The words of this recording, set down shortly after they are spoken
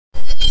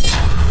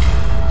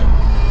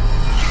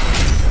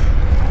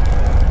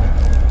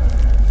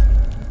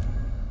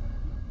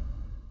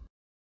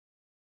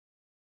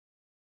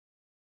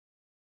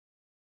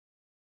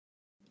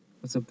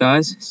What's up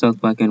guys, South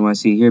Black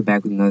NYC here,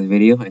 back with another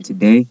video, and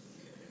today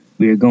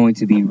we are going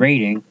to be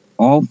rating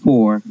all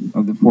 4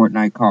 of the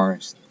Fortnite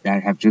cars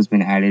that have just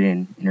been added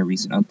in a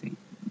recent update.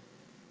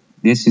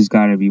 This has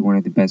got to be one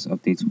of the best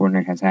updates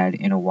Fortnite has had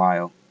in a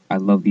while. I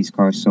love these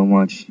cars so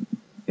much.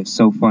 They're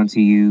so fun to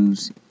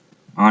use.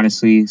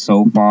 Honestly,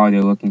 so far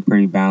they're looking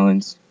pretty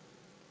balanced.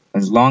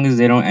 As long as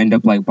they don't end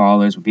up like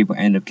ballers where people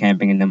end up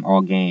camping in them all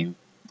game,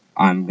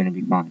 I'm going to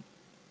be fine.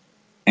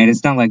 And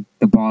it's not like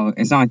the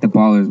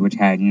ballers which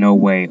had no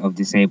way of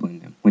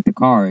disabling them. With the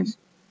cars,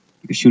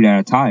 you can shoot out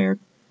a tire.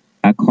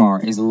 That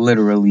car is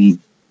literally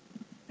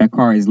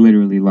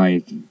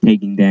like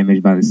taking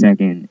damage by the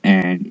second,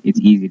 and it's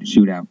easy to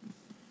shoot out.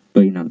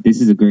 But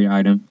this is a great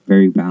item,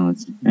 very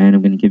balanced, and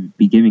I'm going to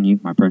be giving you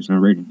my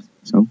personal ratings.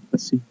 So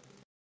let's see.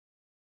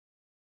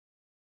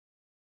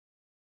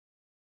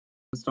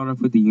 Let's start off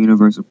with the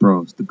universal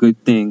pros, the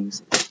good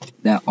things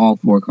that all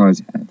 4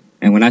 cars have.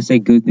 And when I say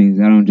good things,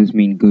 I don't just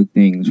mean good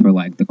things for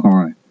like the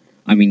car.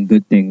 I mean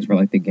good things for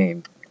like the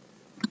game.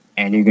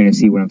 And you're going to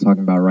see what I'm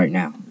talking about right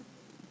now.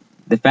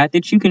 The fact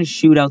that you can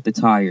shoot out the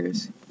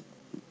tires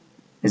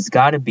has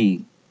got to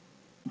be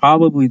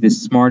probably the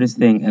smartest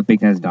thing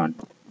Epic has done.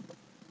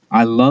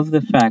 I love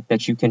the fact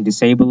that you can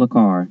disable a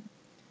car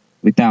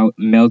without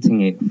melting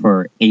it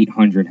for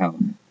 800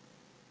 health.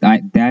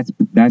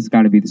 That's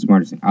got to be the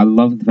smartest thing. I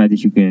love the fact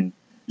that you can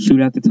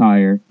shoot out the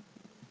tire,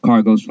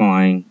 car goes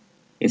flying,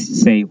 it's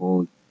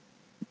disabled,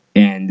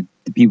 and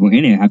the people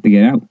in it have to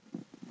get out.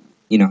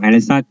 And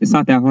it's not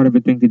that hard of a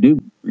thing to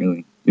do,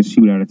 really. Just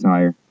shoot out a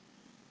tire.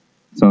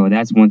 So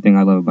that's one thing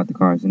I love about the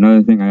cars.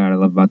 Another thing I gotta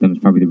love about them is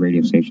probably the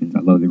radio stations. I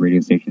love the radio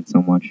stations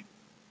so much.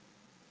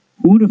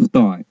 Who would have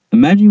thought?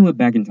 Imagine you went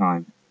back in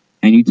time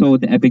and you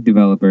told the Epic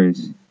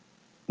developers,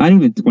 not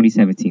even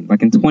 2017,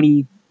 like in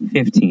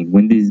 2015,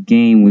 when this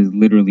game was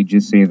literally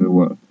just saving the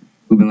world,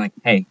 who've been like,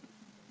 hey,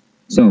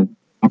 so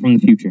I'm from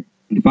the future.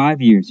 In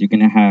 5 years, you're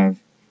gonna have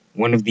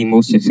one of the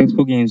most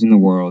successful games in the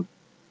world.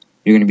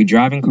 You're gonna be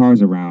driving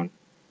cars around,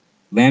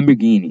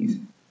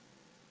 Lamborghinis,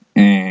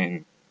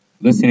 and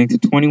listening to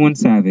 21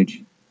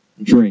 Savage,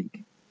 Drake,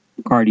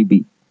 Cardi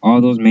B,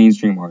 all those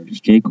mainstream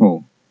artists, J.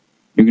 Cole.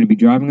 You're going to be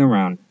driving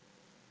around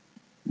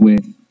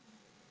with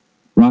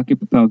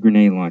rocket-propelled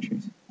grenade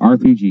launchers,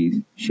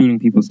 RPGs, shooting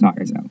people's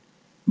tires out.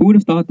 Who would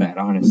have thought that,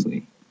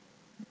 honestly?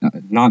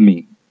 Not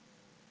me.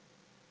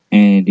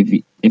 And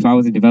if I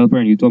was a developer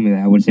and you told me that,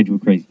 I would have said you were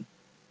crazy.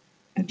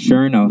 And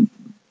sure enough,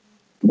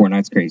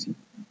 Fortnite's crazy.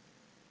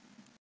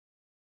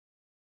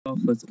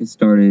 Let's get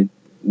started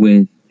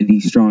with the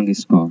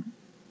strongest car.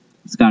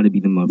 It's got to be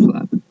the mud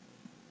flap.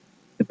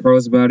 The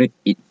pros about it,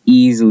 it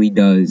easily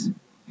does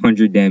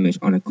 100 damage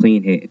on a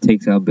clean hit. It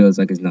takes out builds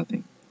like it's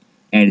nothing.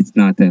 And it's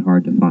not that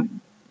hard to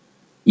find.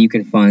 You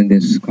can find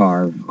this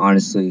car,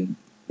 honestly. You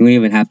don't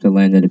even have to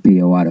land at a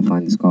POI to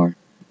find this car.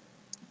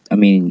 I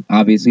mean,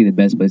 obviously the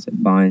best place to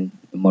find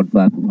the mud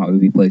flap will probably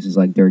be places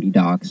like Dirty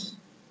Docks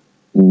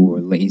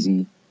or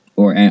Lazy.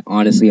 Or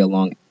honestly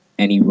along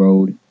any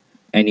road.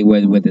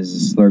 Anywhere where there's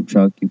a slurp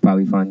truck, you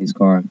probably find this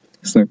car.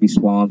 Slurpy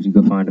swamps, you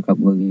can find a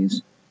couple of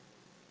these.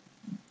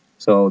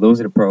 So those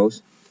are the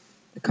pros.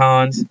 The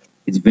cons,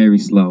 it's very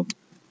slow.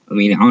 I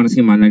mean, honestly,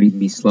 it might not even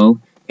be slow.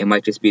 It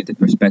might just be the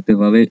perspective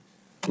of it.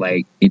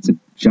 Like, it's a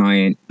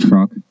giant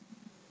truck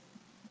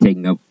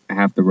taking up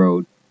half the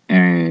road,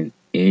 and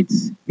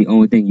it's the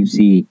only thing you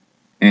see.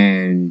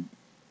 And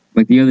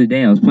like the other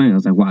day I was playing, I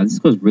was like, wow, this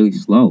goes really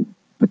slow.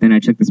 But then I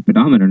checked the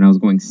speedometer and I was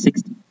going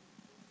 60.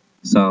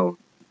 So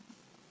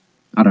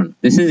I don't know.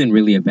 This isn't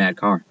really a bad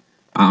car.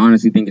 I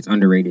honestly think it's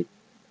underrated.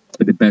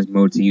 But the best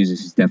mode to use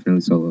this is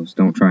definitely solos.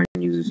 Don't try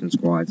and use this in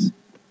squads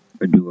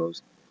or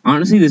duos.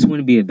 Honestly, this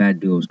wouldn't be a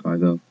bad duos car,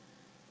 though.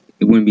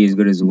 It wouldn't be as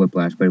good as the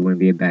Whiplash, but it wouldn't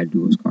be a bad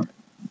duos car.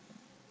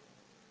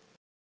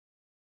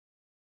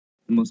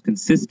 The most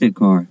consistent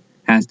car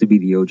has to be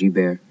the OG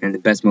Bear. And the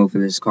best mode for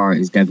this car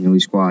is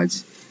definitely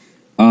squads.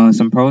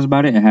 Some pros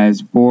about it. It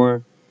has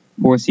four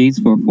seats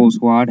for a full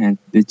squad. And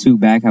the 2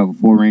 back have a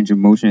full range of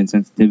motion and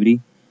sensitivity,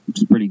 which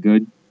is pretty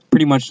good.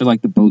 Pretty much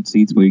like the boat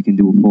seats where you can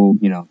do a full,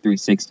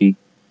 360.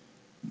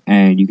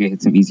 And you can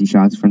hit some easy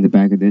shots from the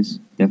back of this.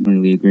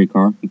 Definitely a great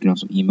car. You can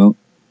also emote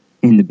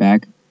in the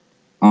back.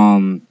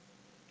 And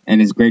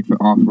it's great for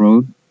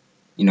off-road.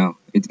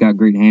 It's got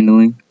great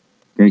handling,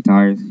 great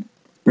tires.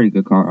 Pretty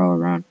good car all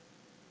around.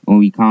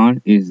 Only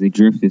con is the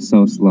drift is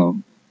so slow.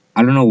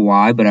 I don't know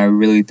why, but I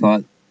really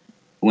thought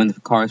when the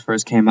cars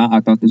first came out, I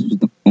thought this was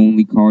the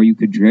only car you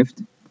could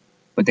drift.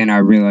 But then I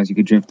realized you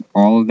could drift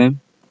all of them.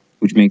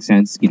 Which makes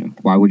sense,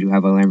 why would you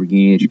have a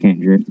Lamborghini that you can't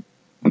drift?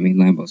 I mean,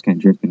 Lambos can't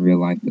drift in real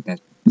life, but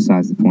that's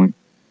besides the point.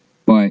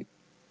 But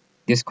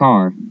this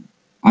car,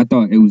 I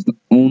thought it was the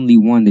only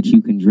one that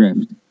you can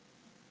drift.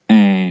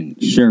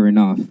 And sure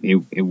enough,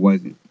 it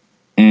wasn't.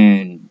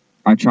 And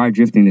I tried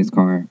drifting this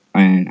car,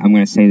 and I'm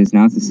going to say this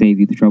now to save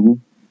you the trouble.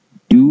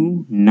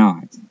 Do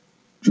not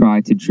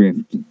try to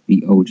drift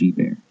the OG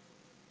Bear.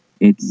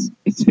 It's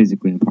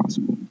physically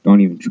impossible.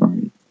 Don't even try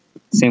it.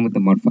 Same with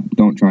the mud flap.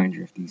 Don't try and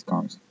drift these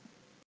cars.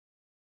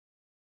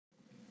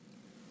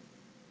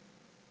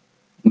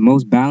 The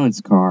most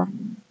balanced car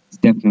is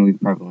definitely the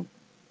Prevalent,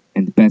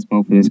 and the best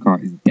mode for this car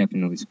is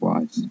definitely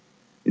squads.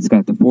 It's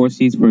got the 4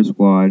 seats for a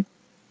squad.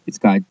 It's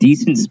got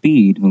decent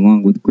speed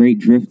along with great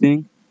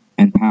drifting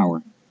and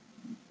power.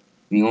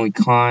 The only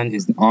con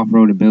is the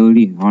off-road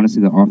ability, and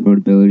honestly, the off-road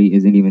ability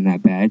isn't even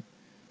that bad.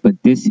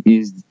 But this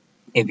is,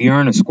 if you're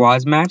in a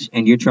squads match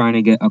and you're trying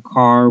to get a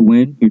car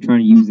win, you're trying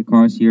to use the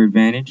cars to your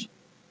advantage,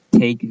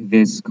 take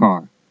this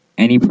car.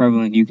 Any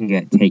Prevalent you can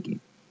get, take it.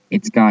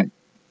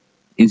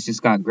 It's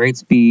just got great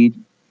speed,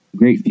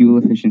 great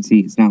fuel efficiency.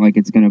 It's not like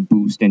it's going to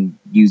boost and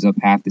use up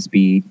half the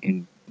speed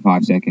in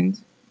 5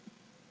 seconds.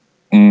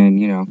 And,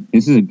 you know,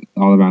 this is an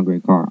all-around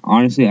great car.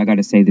 Honestly, I got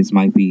to say this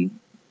might be,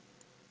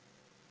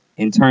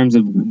 in terms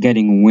of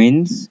getting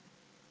wins,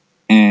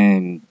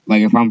 and,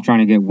 like, if I'm trying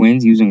to get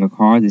wins using a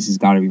car, this has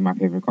got to be my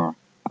favorite car.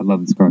 I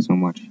love this car so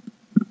much.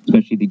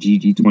 Especially the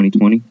GG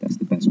 2020. That's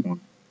the best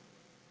one.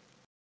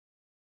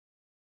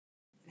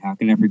 How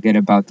can I forget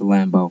about the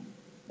Lambo,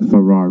 the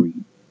Ferrari,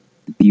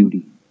 the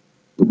Beauty,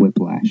 the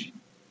Whiplash?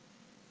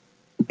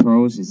 The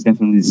pros is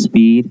definitely the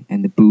speed,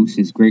 and the boost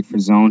is great for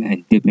zone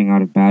and dipping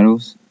out of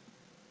battles.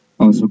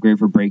 Also great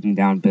for breaking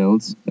down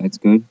builds. That's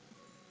good.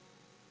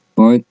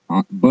 But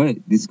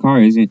this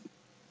car isn't.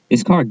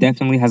 This car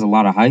definitely has a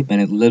lot of hype,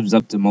 and it lives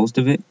up to most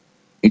of it.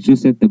 It's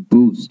just that the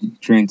boost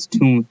drains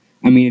too.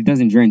 I mean, it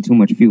doesn't drain too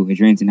much fuel. It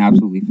drains an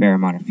absolutely fair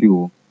amount of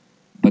fuel.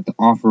 But the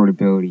off-road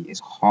ability is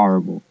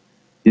horrible.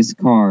 This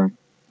car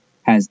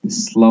has the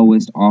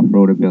slowest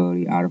off-road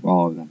ability out of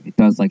all of them. It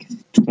does like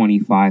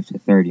 25 to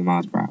 30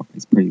 miles per hour.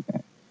 It's pretty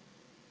bad.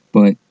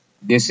 But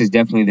this is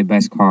definitely the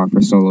best car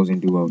for solos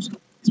and duos,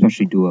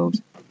 especially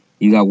duos.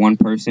 You got one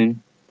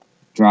person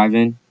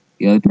driving,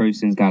 the other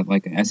person's got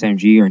like an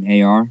SMG or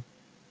an AR,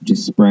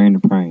 just spraying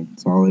and praying.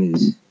 That's all it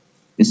is.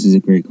 This is a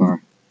great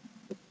car.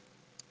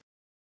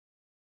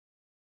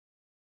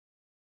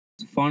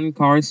 Fun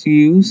cars to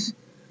use.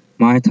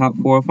 My top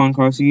 4 fun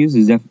cars to use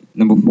is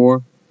number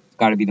 4. It's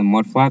got to be the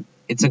Mud Flap.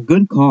 It's a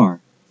good car.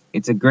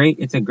 It's a great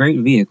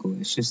vehicle.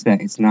 It's just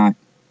that it's not.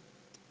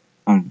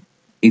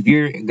 If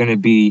you're gonna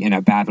be in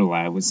a battle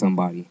lab with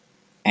somebody,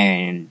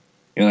 and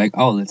you're like,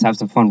 oh, let's have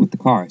some fun with the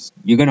cars,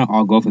 you're gonna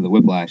all go for the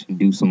Whiplash and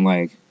do some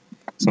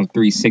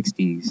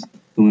 360s,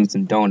 doing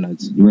some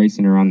donuts,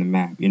 racing around the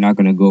map. You're not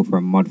gonna go for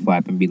a Mud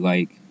Flap and be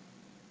like,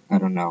 I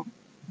don't know,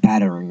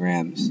 battering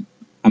rams.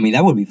 I mean,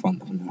 that would be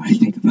fun, though, now I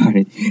think about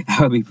it.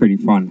 That would be pretty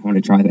fun. I want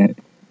to try that.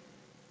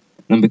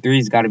 Number 3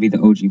 has got to be the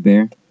OG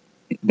Bear.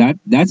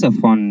 That's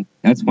fun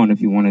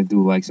if you want to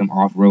do, like, some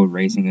off-road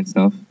racing and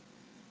stuff.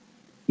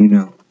 You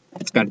know,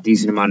 it's got a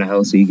decent amount of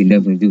health, so you can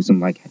definitely do some,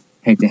 like,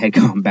 head-to-head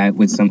combat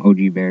with some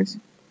OG Bears.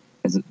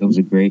 Those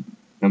are great.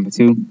 Number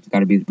 2, it's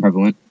got to be the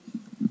Prevalent.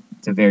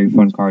 It's a very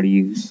fun car to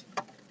use.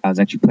 I was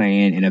actually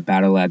playing in a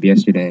battle lab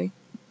yesterday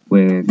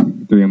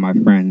with 3 of my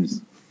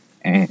friends,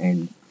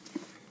 and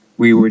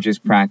we were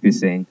just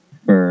practicing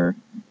for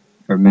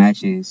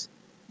matches.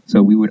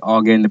 So we would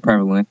all get in the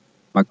Prevalent.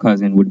 My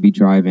cousin would be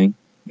driving.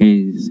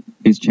 His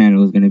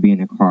channel is going to be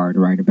in a card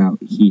right about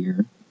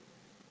here.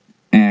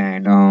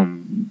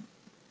 And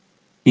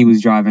he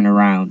was driving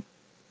around,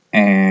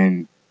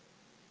 and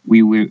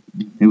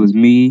it was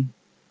me,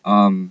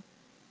 YBK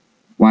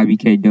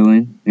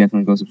Dylan.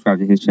 Definitely go subscribe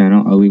to his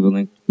channel. I'll leave a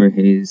link for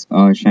his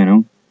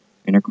channel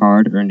in a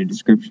card or in the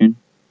description.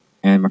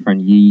 And my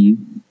friend Yee.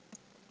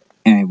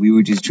 And we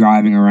were just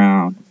driving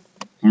around,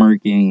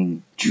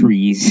 murking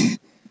trees,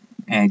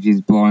 and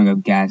just blowing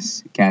up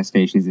gas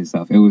stations and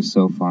stuff. It was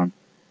so fun.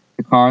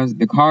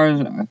 The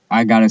cars,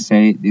 I gotta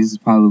say, this is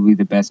probably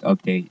the best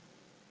update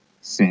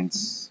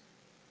since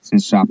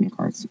shopping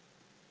carts.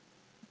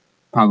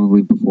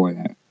 Probably before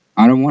that.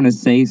 I don't want to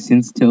say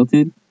since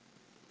Tilted,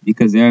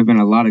 because there have been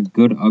a lot of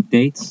good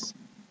updates.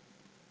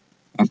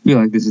 I feel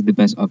like this is the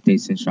best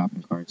update since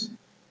shopping carts.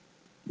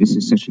 This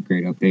is such a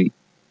great update,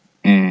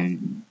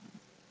 and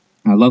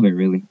I love it,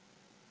 really.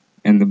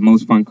 And the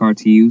most fun car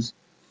to use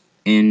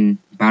in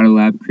Battle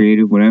Lab,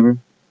 Creative, whatever,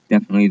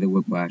 definitely the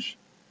Whiplash.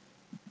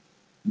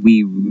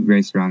 We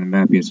raced around the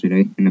map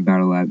yesterday in the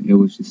Battle Lab. It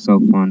was just so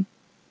fun.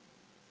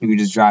 We were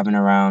just driving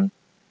around.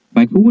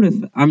 Like, who would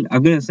have... I'm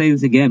going to say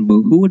this again, but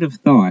who would have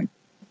thought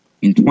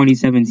in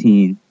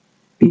 2017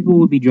 people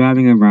would be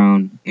driving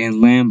around in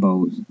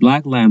Lambos,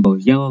 black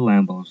Lambos, yellow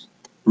Lambos,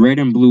 red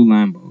and blue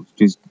Lambos,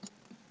 just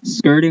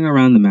skirting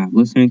around the map,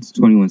 listening to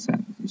 21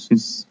 Savage. It's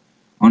just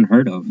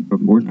unheard of for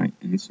Fortnite,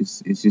 and it's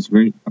just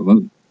great. I love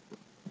it.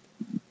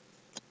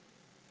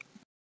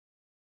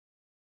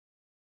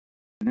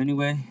 But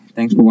anyway,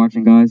 thanks for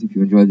watching, guys. If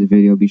you enjoyed the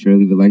video, be sure to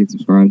leave a like and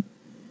subscribe.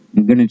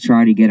 I'm gonna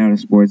try to get out a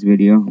sports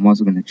video. I'm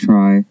also gonna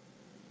try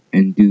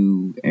and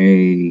do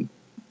a.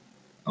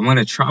 I'm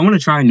gonna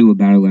try and do a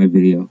Battle Lab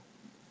video.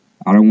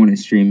 I don't want to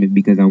stream it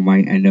because I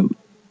might end up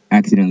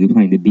accidentally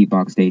playing the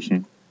beatbox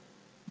station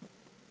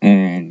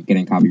and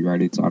getting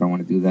copyrighted, so I don't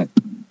want to do that.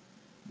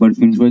 But if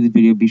you enjoyed the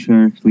video, be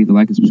sure to leave a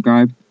like and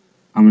subscribe.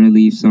 I'm going to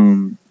leave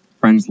some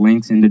friends'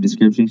 links in the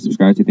description.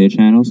 Subscribe to their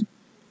channels.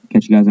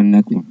 Catch you guys on the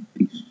next one.